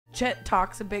Chet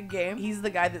talks a big game. He's the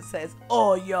guy that says,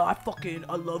 oh yeah,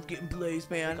 I love getting blazed,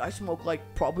 man. I smoke like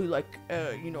probably like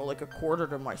like a quarter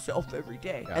to myself every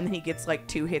day. And then he gets like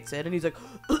 2 hits in and he's like,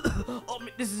 oh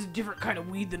man, this is a different kind of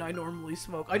weed than I normally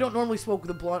smoke. I don't normally smoke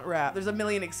the blunt wrap. There's a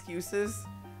million excuses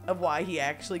of why he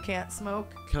actually can't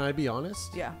smoke. Can I be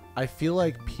honest? Yeah. I feel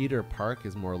like Peter Park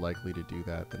is more likely to do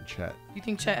that than Chet. You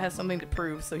think Chet has something to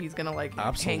prove, so he's gonna like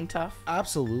hang tough?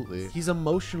 Absolutely. He's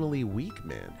emotionally weak,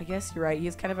 man. I guess you're right.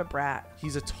 He's kind of a brat.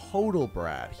 He's a total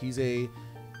brat. He's a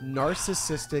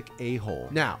narcissistic a-hole.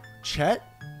 Now, Chet,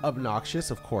 obnoxious,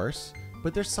 of course,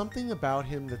 but there's something about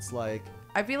him that's like...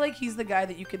 I feel like he's the guy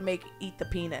that you could make eat the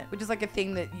peanut, which is like a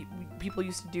thing that people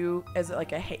used to do as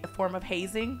like a form of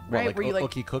hazing, right? Like where you like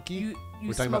Ookie Cookie?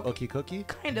 We're talking about Ookie Cookie?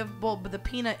 Kind of, well, but the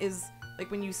peanut is like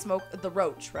when you smoke the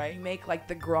roach, right? You make like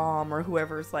the Grom or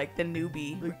whoever's like the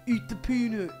newbie, like eat the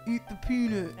peanut, eat the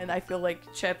peanut. And I feel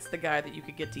like Chet's the guy that you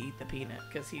could get to eat the peanut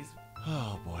because he's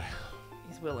oh boy,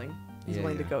 he's willing. He's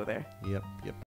willing to go there. Yep.